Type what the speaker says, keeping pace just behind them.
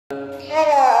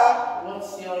Hello.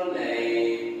 What's your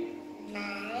name?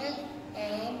 My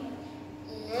name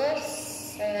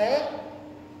is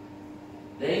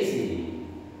Daisy.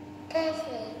 Daisy.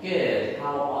 Good.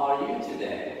 How are you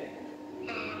today?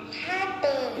 I'm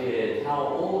happy. Good. How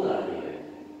old are you?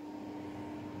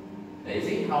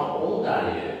 Daisy, how old are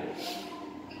you?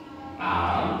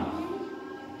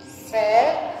 Six.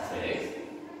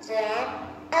 6.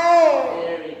 Oh.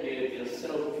 Very good. You're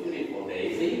so beautiful,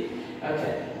 Daisy.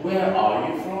 Okay. Where are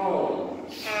you from?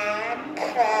 I'm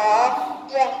from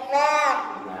Vietnam.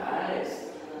 Nice.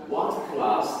 What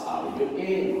class are you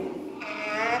in?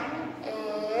 I'm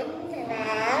in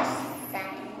class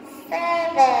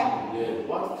 7. Good.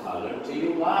 What color do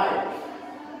you like?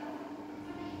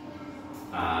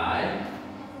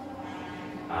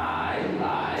 I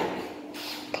like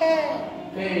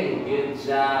Pink. pink. Good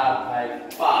job. High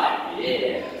five.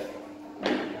 Yeah.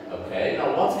 Okay.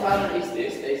 Now, what color is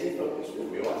this? Daisy, focus with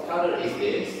me. What color is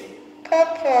this?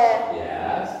 Purple.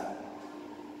 Yes.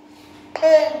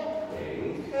 Pink.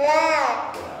 Pink.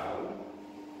 Black. Brown.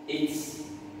 It's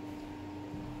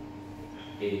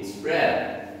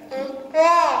red. It's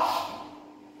black.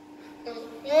 It's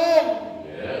green.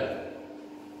 Good.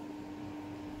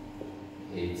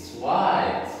 It's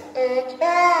white. It's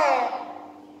white.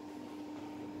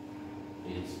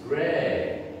 It's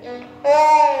gray. It's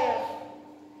gray.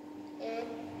 It's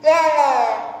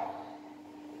yellow.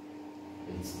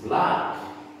 It's black.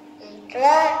 It's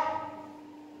black.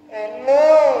 And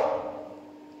blue.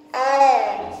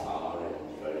 Orange. It's orange.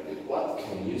 Very good. What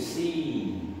can you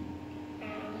see?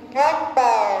 Number.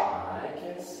 I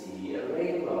can see a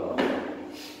rainbow.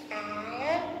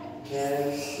 I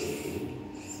Can see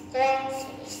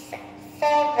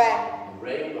seven. a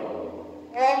rainbow.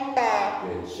 Number.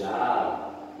 Good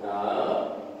job.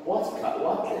 Now, what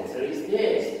letter is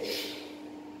this?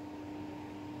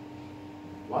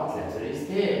 What letter is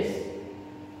this?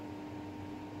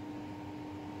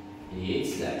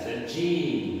 It's letter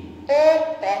G.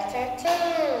 It's letter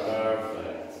two.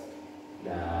 Perfect.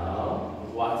 Now,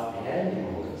 what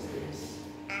animal is this?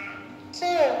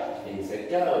 Two. It's a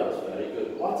goat. Very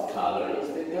good. What color is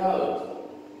the goat?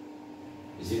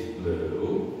 Is it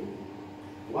blue?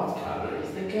 What color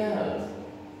is the goat?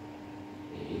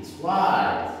 It's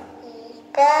white. It's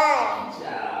black. Good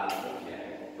job. Okay.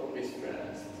 Don't be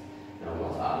stressed. Now,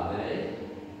 what are they?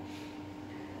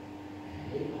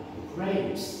 They are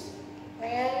grapes.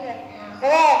 Red.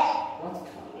 What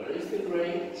color is the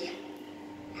grape?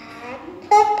 And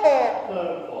purple.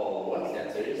 Purple. What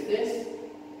letter is this?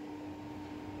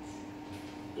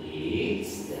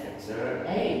 It's letter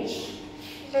H.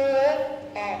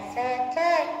 Letter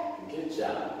two. Good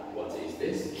job. What is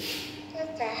this?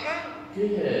 It's a hat.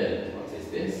 Good. What is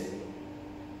this?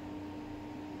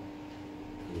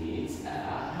 It's a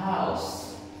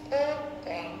house. It's a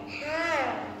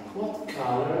hat. What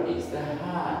color is the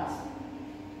hat?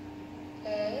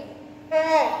 It's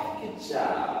red. Good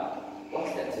job.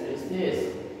 What letter is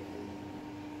this?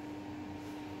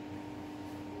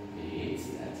 It's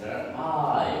letter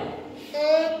I. It's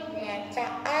letter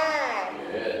I.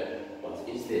 Good. What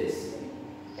is this?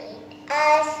 It's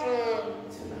ice cream.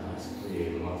 It's an ice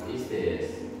cream. What is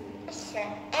this? It's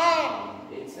an ant.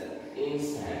 It's an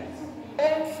insect.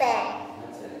 Insect.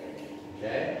 That's it.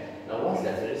 Okay. Now what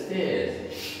letter is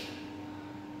this?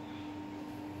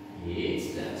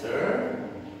 It's letter.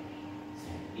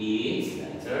 It's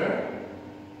letter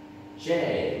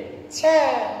J.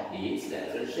 Cherry. It's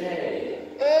letter J.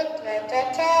 It's letter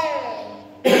cherry.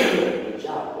 Good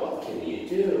job. What can you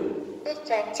do? It's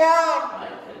a jump. I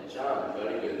can jump.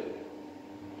 Very good.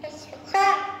 It's a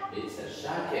cat. It's a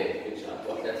jacket. Good job.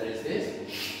 What letter is this?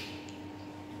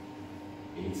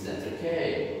 It's letter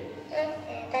K.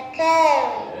 It's a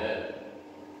cat. Good.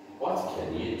 What can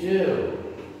you do?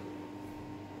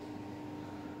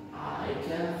 I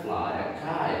can fly a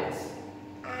kite.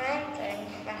 I can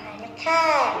fly a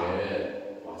kite. Good.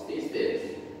 What is this?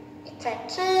 It's a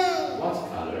key. What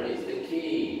color is the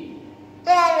key?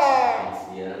 Yellow. It's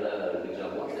yellow. Good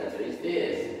job. What letter is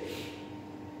this?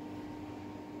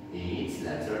 It's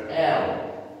letter L.